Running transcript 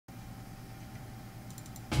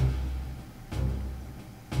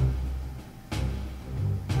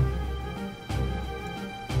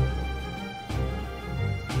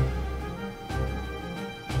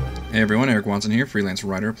Hey everyone, Eric Watson here, freelance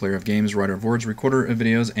writer, player of games, writer of words, recorder of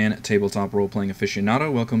videos, and tabletop role-playing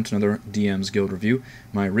aficionado. Welcome to another DM's Guild review,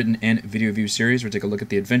 my written and video review series where we take a look at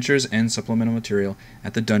the adventures and supplemental material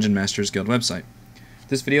at the Dungeon Masters Guild website.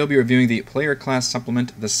 This video will be reviewing the player class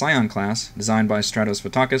supplement, the Psion Class, designed by Stratos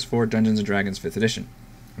Fotakis for Dungeons & Dragons 5th edition.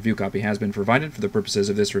 A review copy has been provided for the purposes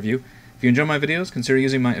of this review. If you enjoy my videos, consider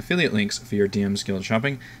using my affiliate links for your DM's Guild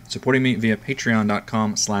shopping, supporting me via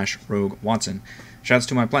patreon.com/roguewatson. Shouts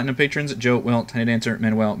to my platinum patrons, Joe, Will, Tiny Dancer,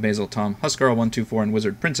 Manuel, Basil, Tom, Huskar124, and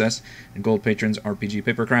Wizard Princess. And gold patrons, RPG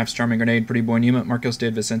Papercrafts, Charming Grenade, Pretty Boy Numa, Marcos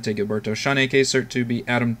Did, Vicente, Gilberto, Shane, K, Cert 2B,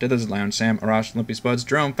 Adam, Dithers Lounge, Sam, Arash, Limpy Spuds,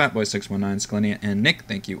 Jerome, Fatboy619, Skalenia, and Nick.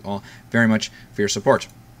 Thank you all very much for your support.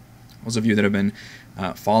 Those of you that have been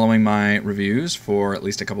following my reviews for at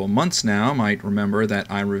least a couple of months now might remember that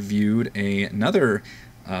I reviewed another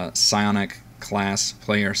Psionic class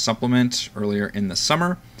player supplement earlier in the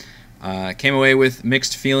summer. Came away with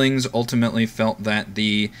mixed feelings, ultimately felt that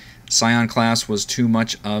the Psion class was too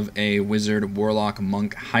much of a wizard, warlock,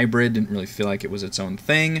 monk hybrid, didn't really feel like it was its own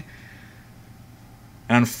thing.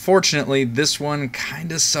 And unfortunately, this one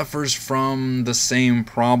kind of suffers from the same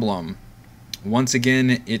problem. Once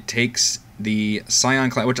again, it takes the Psion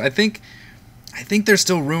class, which I think there's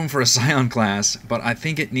still room for a Psion class, but I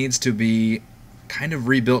think it needs to be kind of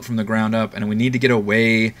rebuilt from the ground up, and we need to get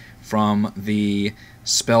away from the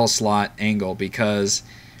spell slot angle, because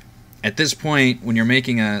at this point, when you're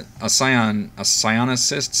making a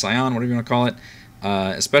psionicist, whatever you want to call it,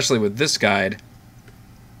 especially with this guide,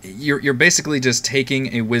 you're basically just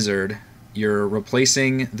taking a wizard, you're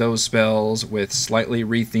replacing those spells with slightly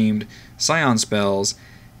rethemed Psion spells,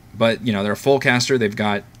 but they're a full caster, they've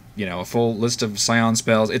got a full list of Psion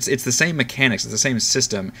spells. It's the same mechanics, it's the same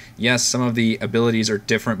system. Yes, some of the abilities are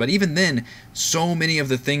different, but even then, so many of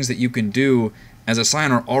the things that you can do as a Psion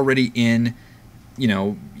are already in,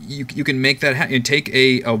 you can make that you take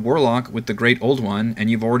a warlock with the Great Old One, and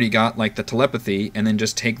you've already got like the telepathy, and then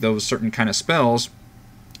just take those certain kind of spells,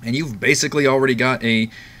 and you've basically already got a,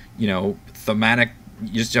 thematic.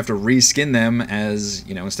 You just have to reskin them as,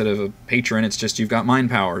 instead of a patron, it's just you've got mind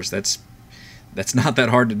powers. That's not that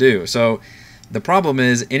hard to do. So the problem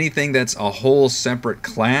is anything that's a whole separate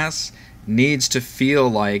class needs to feel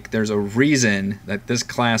like there's a reason that this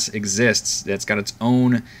class exists, that's got its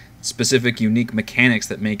own specific unique mechanics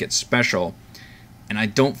that make it special. And I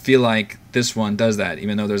don't feel like this one does that,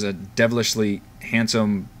 even though there's a devilishly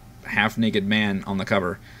handsome half-naked man on the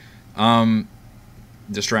cover.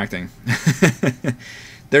 Distracting.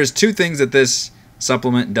 There's two things that this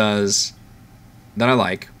supplement does that I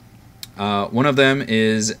like. One of them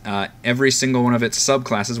is every single one of its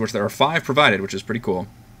subclasses, which there are 5 provided, which is pretty cool,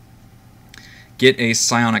 get a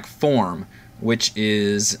psionic form, which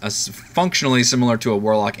is functionally similar to a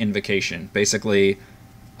warlock invocation. Basically,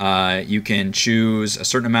 you can choose a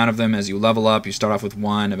certain amount of them as you level up. You start off with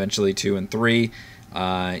 1, eventually 2 and 3.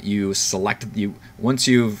 You select once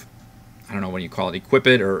you've, I don't know what you call it, equip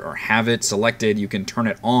it or have it selected, you can turn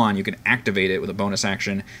it on, you can activate it with a bonus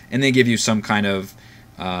action, and they give you some kind of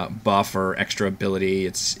buff or extra ability.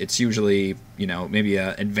 It's usually, maybe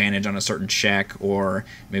an advantage on a certain check, or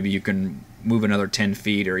maybe you can move another 10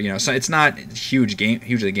 feet, or, so it's not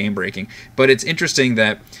hugely game breaking, but it's interesting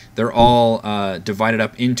that they're all divided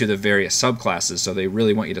up into the various subclasses, so they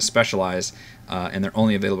really want you to specialize, and they're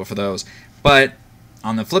only available for those. But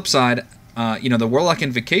on the flip side, the Warlock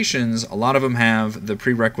Invocations, a lot of them have the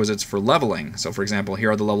prerequisites for leveling. So, for example, here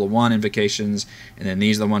are the level 1 Invocations, and then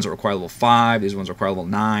these are the ones that require level 5, these ones require level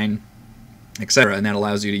 9, etc. And that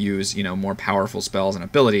allows you to use, more powerful spells and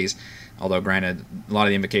abilities. Although, granted, a lot of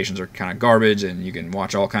the Invocations are kind of garbage, and you can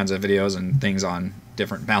watch all kinds of videos and things on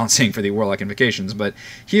different balancing for the Warlock Invocations. But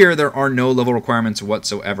here, there are no level requirements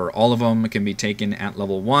whatsoever. All of them can be taken at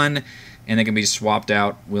level 1, and they can be swapped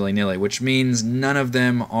out willy-nilly, which means none of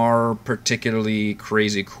them are particularly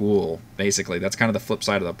crazy cool, basically. That's kind of the flip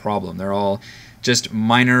side of the problem. They're all just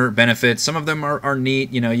minor benefits. Some of them are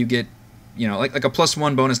neat. You get, like a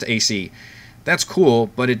 +1 bonus to AC. That's cool,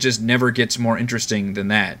 but it just never gets more interesting than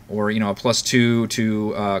that. Or, a +2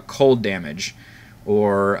 to cold damage.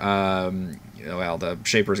 Or, well, the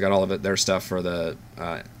Shaper's got all of their stuff for the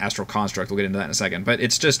Astral Construct. We'll get into that in a second. But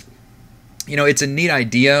it's just, it's a neat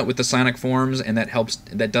idea with the psionic forms, and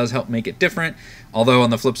that does help make it different. Although,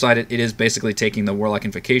 on the flip side, it is basically taking the Warlock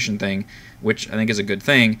Invocation thing, which I think is a good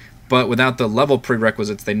thing. But without the level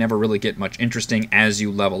prerequisites, they never really get much interesting as you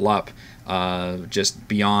level up, just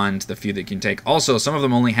beyond the few that you can take. Also, some of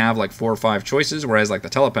them only have like 4 or 5 choices, whereas like the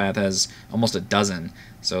Telepath has almost a dozen.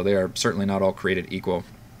 So they are certainly not all created equal.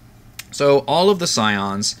 So all of the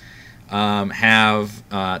Psions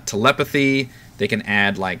have telepathy. They can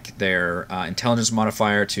add like their intelligence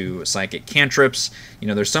modifier to psychic cantrips. You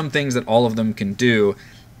know, there's some things that all of them can do,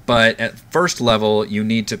 but at first level you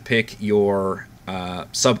need to pick your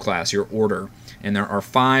subclass, your order, and there are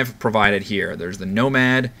 5 provided here. There's the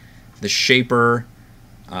Nomad, the Shaper,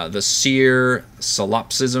 the Seer,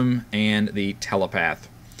 Solipsism, and the Telepath.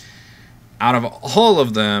 Out of all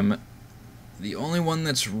of them, the only one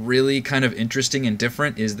that's really kind of interesting and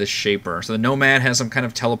different is the Shaper. So the Nomad has some kind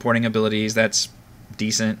of teleporting abilities. That's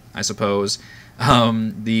decent, I suppose.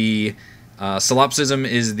 The Solipsism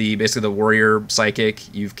is basically the warrior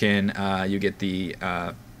psychic. You get the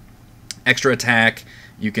extra attack.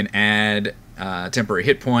 You can add temporary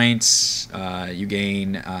hit points. You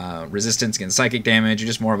gain resistance against psychic damage. You're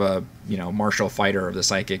just more of a martial fighter of the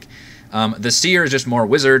psychic. The Seer is just more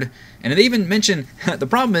wizard, and they even mention the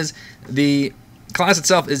problem is the class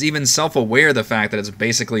itself is even self-aware of the fact that it's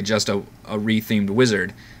basically just a rethemed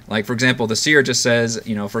wizard. Like, for example, the Seer just says,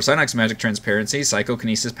 for Psionic's magic transparency,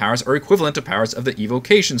 psychokinesis powers are equivalent to powers of the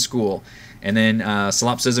evocation school. And then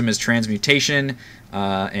Solipsism is transmutation,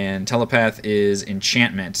 and Telepath is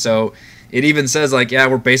enchantment. So it even says, like, yeah,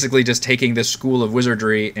 we're basically just taking this school of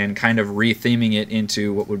wizardry and kind of retheming it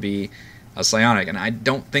into what would be a psionic, and I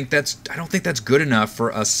don't think that's good enough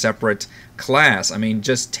for a separate class. I mean,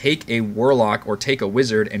 just take a warlock or take a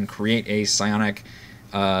wizard and create a psionic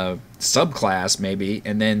subclass maybe,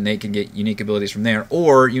 and then they can get unique abilities from there.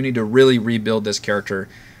 Or you need to really rebuild this character,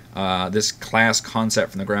 this class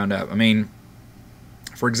concept from the ground up. I mean,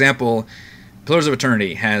 for example, Pillars of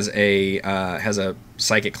Eternity has a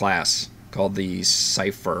psychic class called the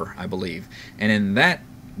Cipher, I believe, and in that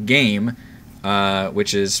game,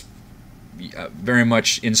 which is very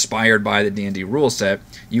much inspired by the D&D rule set,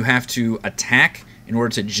 you have to attack in order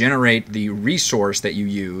to generate the resource that you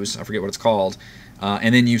use. I forget what it's called.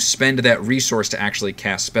 And then you spend that resource to actually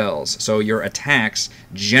cast spells. So your attacks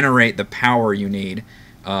generate the power you need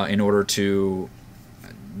in order to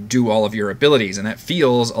do all of your abilities. And that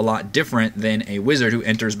feels a lot different than a wizard who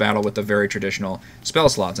enters battle with the very traditional spell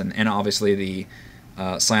slots. And obviously the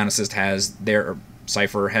Psionicist has their...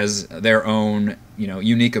 Cipher has their own,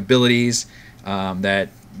 unique abilities that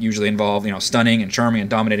usually involve, stunning and charming and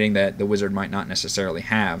dominating that the wizard might not necessarily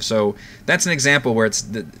have. So that's an example where it's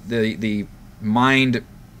the mind,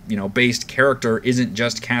 based character isn't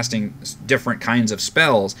just casting different kinds of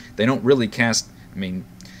spells. They don't really cast. I mean,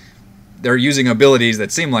 they're using abilities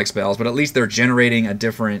that seem like spells, but at least they're generating a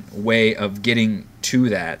different way of getting to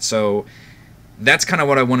that. So that's kind of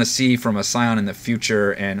what I want to see from a Psion in the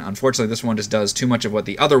future, and unfortunately this one just does too much of what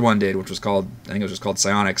the other one did, which was called, I think it was just called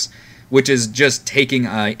Psionics, which is just taking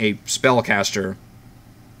a spellcaster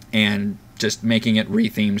and just making it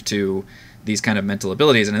rethemed to these kind of mental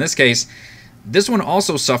abilities. And in this case, this one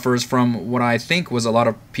also suffers from what I think was a lot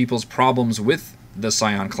of people's problems with the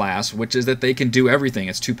Psion class, which is that they can do everything.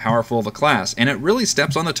 It's too powerful of a class, and it really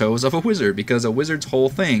steps on the toes of a wizard, because a wizard's whole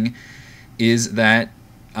thing is that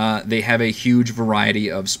they have a huge variety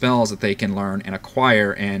of spells that they can learn and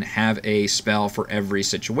acquire, and have a spell for every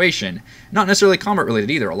situation. Not necessarily combat related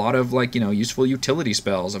either. A lot of useful utility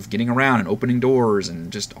spells of getting around and opening doors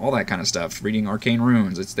and just all that kind of stuff. Reading arcane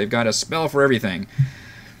runes. They've got a spell for everything.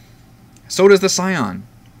 So does the Psion.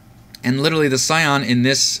 And literally the Psion in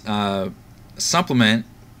this supplement,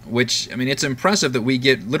 which, I mean, it's impressive that we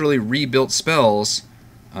get literally rebuilt spells.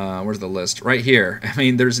 Where's the list? Right here. I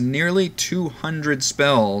mean, there's nearly 200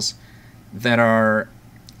 spells that are,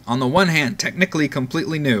 on the one hand, technically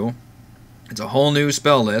completely new. It's a whole new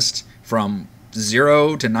spell list from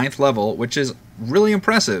 0 to 9th level, which is really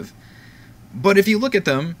impressive. But if you look at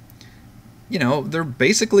them, they're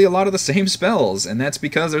basically a lot of the same spells, and that's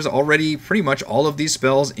because there's already pretty much all of these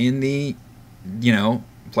spells in the,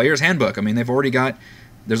 player's handbook. I mean,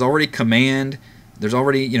 there's already command. There's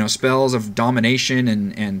already, spells of domination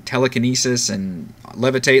and telekinesis and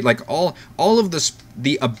levitate, like all of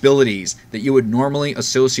the abilities that you would normally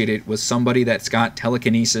associate it with somebody that's got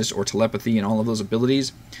telekinesis or telepathy and all of those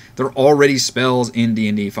abilities. They're already spells in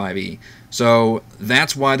D&D 5e. So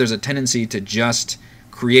that's why there's a tendency to just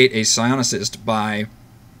create a psionicist by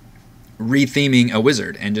retheming a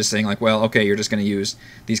wizard and just saying, like, well, okay, you're just going to use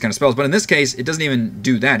these kind of spells. But in this case, it doesn't even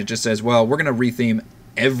do that. It just says, well, we're going to retheme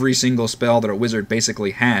every single spell that a wizard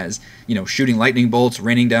basically has. Shooting lightning bolts,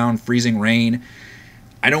 raining down freezing rain.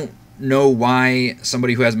 I don't know why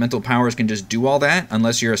somebody who has mental powers can just do all that,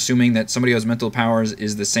 unless you're assuming that somebody who has mental powers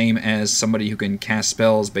is the same as somebody who can cast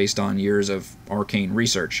spells based on years of arcane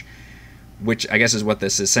research, which I guess is what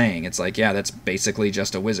this is saying. It's like, yeah, that's basically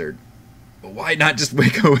just a wizard. But why not just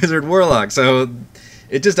make a wizard warlock? So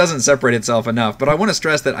it just doesn't separate itself enough. But I want to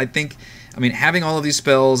stress that I mean, having all of these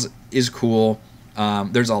spells is cool.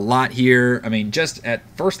 There's a lot here. I mean, just at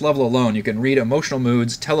first level alone, you can read emotional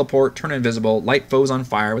moods, teleport, turn invisible, light foes on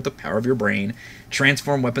fire with the power of your brain,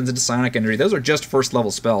 transform weapons into psionic energy. Those are just first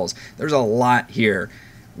level spells. There's a lot here,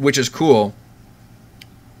 which is cool.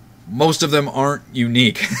 Most of them aren't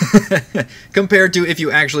unique compared to if you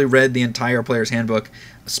actually read the entire player's handbook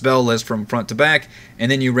spell list from front to back, and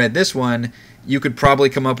then you read this one, you could probably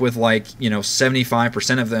come up with like,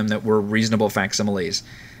 75% of them that were reasonable facsimiles.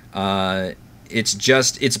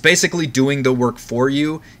 It's basically doing the work for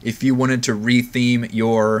you if you wanted to retheme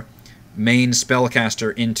your main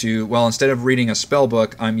spellcaster into, well, instead of reading a spell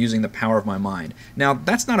book, I'm using the power of my mind. Now,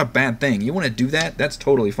 that's not a bad thing. You want to do that, that's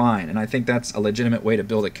totally fine. And I think that's a legitimate way to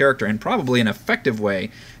build a character, and probably an effective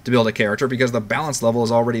way to build a character, because the balance level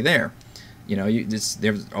is already there.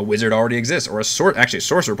 There's a wizard already exists, or a actually a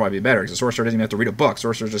sorcerer would probably be better, because a sorcerer doesn't even have to read a book.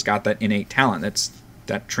 Sorcerer's just got that innate talent.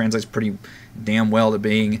 That translates pretty damn well to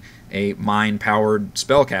being a mind-powered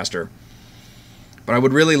spellcaster. But I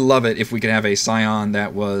would really love it if we could have a Psion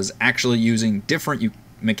that was actually using different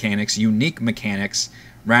mechanics, unique mechanics,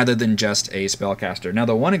 rather than just a spellcaster. Now,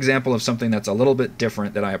 the one example of something that's a little bit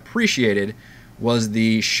different that I appreciated was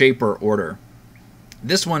the Shaper Order.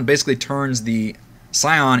 This one basically turns the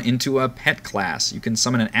Psion into a pet class. You can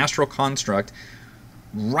summon an astral construct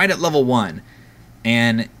right at level 1.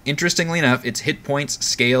 And interestingly enough, its hit points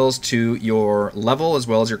scales to your level as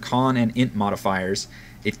well as your con and int modifiers.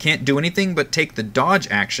 It can't do anything but take the dodge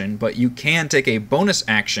action, but you can take a bonus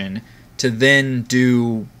action to then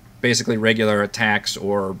do basically regular attacks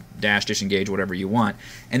or dash, disengage, whatever you want.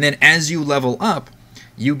 And then as you level up,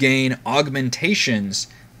 you gain augmentations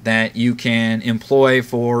that you can employ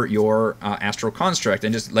for your astral construct,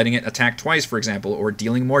 and just letting it attack twice, for example, or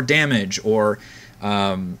dealing more damage, or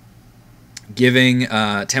giving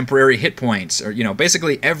temporary hit points, or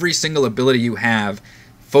basically every single ability you have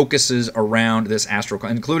focuses around this astral,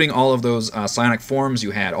 including all of those psionic forms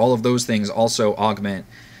you had. All of those things also augment.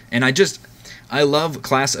 And I love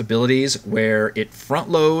class abilities where it front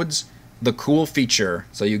loads the cool feature,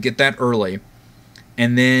 so you get that early,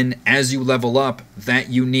 and then as you level up, that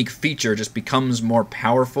unique feature just becomes more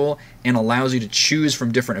powerful and allows you to choose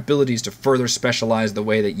from different abilities to further specialize the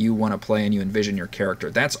way that you want to play and you envision your character.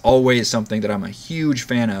 That's always something that I'm a huge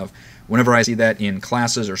fan of whenever I see that in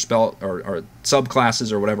classes or or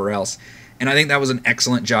subclasses or whatever else. And I think that was an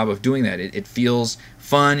excellent job of doing that. It feels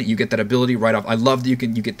fun. You get that ability right off. I love that you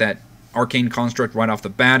get that arcane construct right off the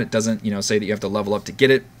bat. It doesn't say that you have to level up to get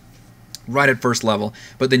it right at first level,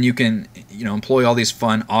 but then you can employ all these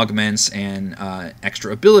fun augments and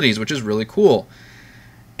extra abilities, which is really cool.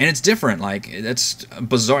 And it's different. Like, it's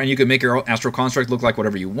bizarre, and you can make your astral construct look like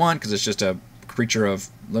whatever you want, because it's just a creature of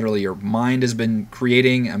literally your mind has been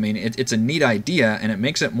creating. I mean, it's a neat idea, and it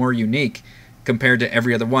makes it more unique compared to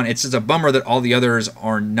every other one. It's just a bummer that all the others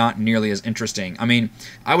are not nearly as interesting. I mean,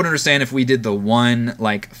 I would understand if we did the one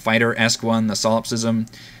like fighter-esque one, the solipsism,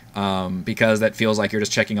 because that feels like you're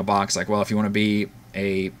just checking a box. Like, well, if you want to be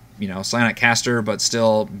a psionic caster but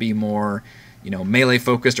still be more melee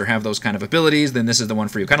focused or have those kind of abilities, then this is the one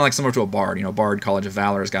for you. Kind of like similar to a bard. Bard College of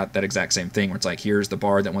Valor has got that exact same thing, where it's like, here's the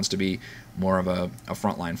bard that wants to be more of a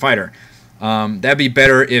frontline fighter. That'd be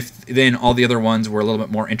better if then all the other ones were a little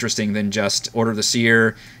bit more interesting than just Order of the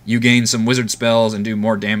Seer. You gain some wizard spells and do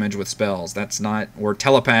more damage with spells. That's not, or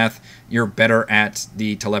Telepath, you're better at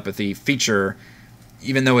the telepathy feature,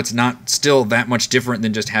 even though it's not still that much different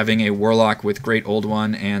than just having a warlock with Great Old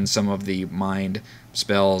One and some of the mind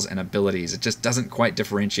spells and abilities. It just doesn't quite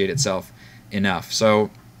differentiate itself enough. So,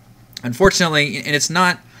 unfortunately, and it's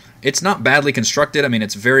not badly constructed. I mean,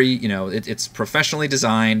 it's very, it's professionally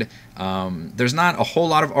designed. There's not a whole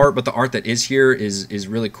lot of art, but the art that is here is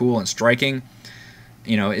really cool and striking.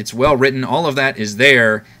 It's well written. All of that is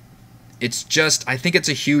there. It's just, I think it's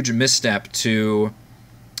a huge misstep to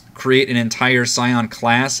create an entire Psion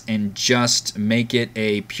class and just make it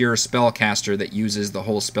a pure spellcaster that uses the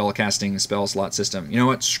whole spellcasting spell slot system. You know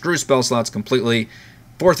what? Screw spell slots completely.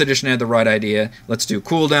 4th edition had the right idea. Let's do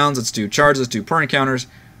cooldowns, let's do charges, let's do per encounters.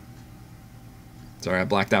 Sorry, I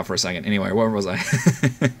blacked out for a second. Anyway, where was I?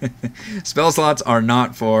 Spell slots are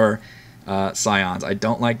not for Psions. I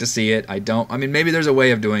don't like to see it. I mean, maybe there's a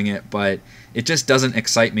way of doing it, but it just doesn't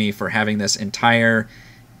excite me for having this entire,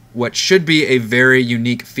 what should be a very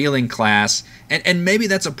unique feeling class. And maybe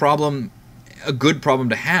that's a problem, a good problem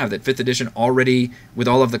to have, that 5th edition already, with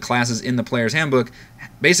all of the classes in the player's handbook,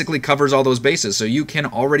 basically covers all those bases. So you can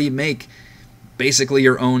already make basically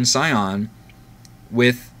your own Psion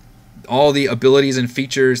with all the abilities and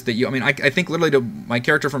features that you... I mean, I think literally to my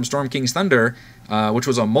character from Storm King's Thunder, which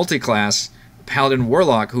was a multi-class Paladin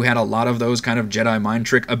Warlock who had a lot of those kind of Jedi mind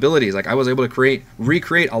trick abilities. Like I was able to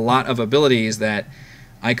recreate a lot of abilities that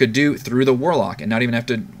I could do through the Warlock and not even have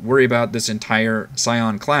to worry about this entire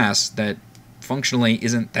Psion class that functionally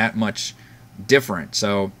isn't that much different.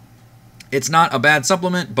 So it's not a bad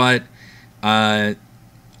supplement, but I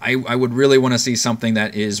would really want to see something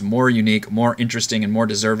that is more unique, more interesting, and more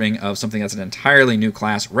deserving of something that's an entirely new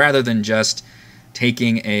class rather than just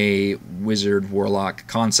taking a Wizard Warlock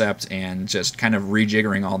concept and just kind of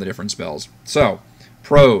rejiggering all the different spells. So,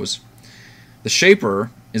 pros. The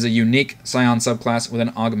Shaper is a unique Psion subclass with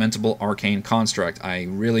an augmentable arcane construct. I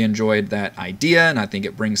really enjoyed that idea, and I think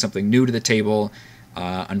it brings something new to the table.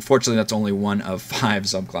 Unfortunately, that's only one of 5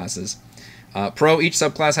 subclasses. Pro, each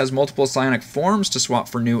subclass has multiple psionic forms to swap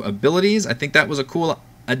for new abilities. I think that was a cool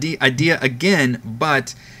idea again,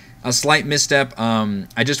 but a slight misstep.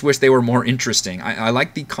 I just wish they were more interesting. I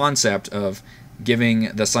like the concept of giving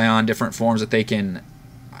the Psion different forms that they can,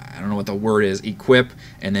 I don't know what the word is, equip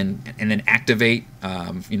and then activate,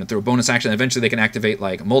 through a bonus action. Eventually they can activate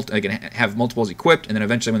they can have multiples equipped, and then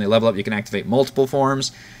eventually when they level up you can activate multiple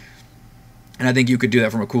forms. And I think you could do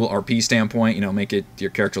that from a cool RP standpoint, make it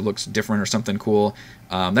your character looks different or something cool.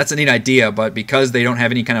 That's a neat idea, but because they don't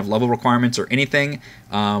have any kind of level requirements or anything,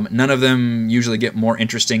 none of them usually get more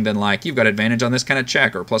interesting than like, you've got advantage on this kind of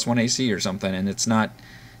check or +1 AC or something, and it's not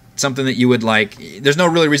something that you would like. There's no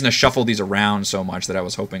really reason to shuffle these around so much that I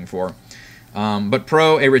was hoping for. But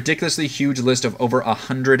Pro, a ridiculously huge list of over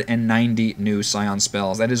 190 new Psion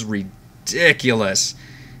spells. That is ridiculous.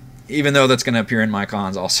 Even though that's going to appear in my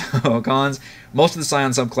cons also. Cons, most of the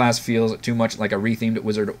Psion subclass feels too much like a rethemed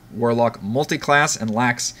Wizard Warlock multi-class and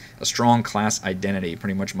lacks a strong class identity.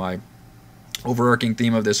 Pretty much my overarching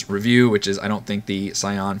theme of this review, which is I don't think the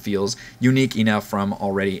Psion feels unique enough from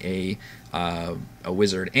already a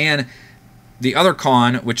wizard. And the other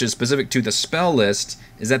con, which is specific to the spell list,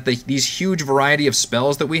 is that these huge variety of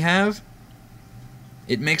spells that we have,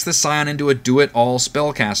 it makes the Psion into a do-it-all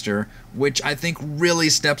spellcaster, which I think really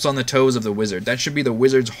steps on the toes of the wizard. That should be the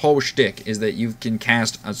wizard's whole shtick, is that you can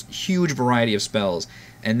cast a huge variety of spells.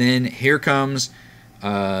 And then here comes,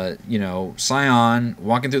 Psion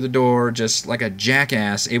walking through the door just like a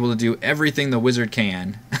jackass, able to do everything the wizard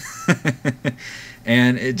can.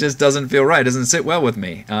 And it just doesn't feel right. It doesn't sit well with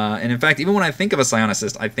me. And in fact, even when I think of a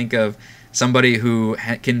Psionicist, I think of somebody who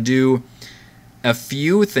can do a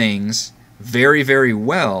few things very, very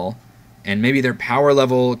well, and maybe their power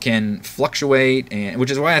level can fluctuate, and which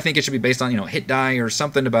is why I think it should be based on hit die or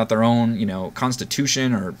something about their own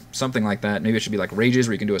constitution or something like that. Maybe it should be like rages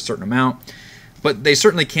where you can do a certain amount, but they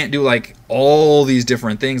certainly can't do like all these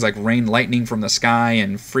different things like rain lightning from the sky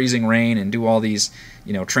and freezing rain and do all these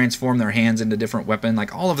transform their hands into different weapon,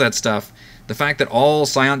 like all of that stuff. The fact that all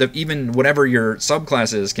Psion, even whatever your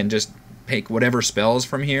subclass is, can just take whatever spells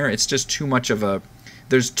from here, it's just too much of a.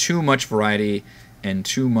 There's too much variety and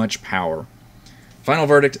too much power. Final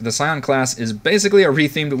verdict, the Psion class is basically a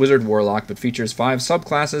rethemed Wizard Warlock, but features 5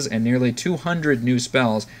 subclasses and nearly 200 new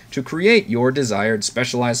spells to create your desired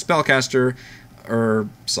specialized spellcaster, or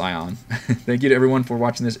Psion. Thank you to everyone for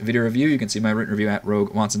watching this video review. You can see my written review at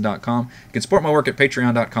roguewatson.com. You can support my work at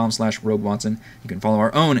patreon.com/roguewatson. You can follow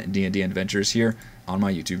our own D&D adventures here on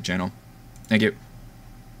my YouTube channel. Thank you.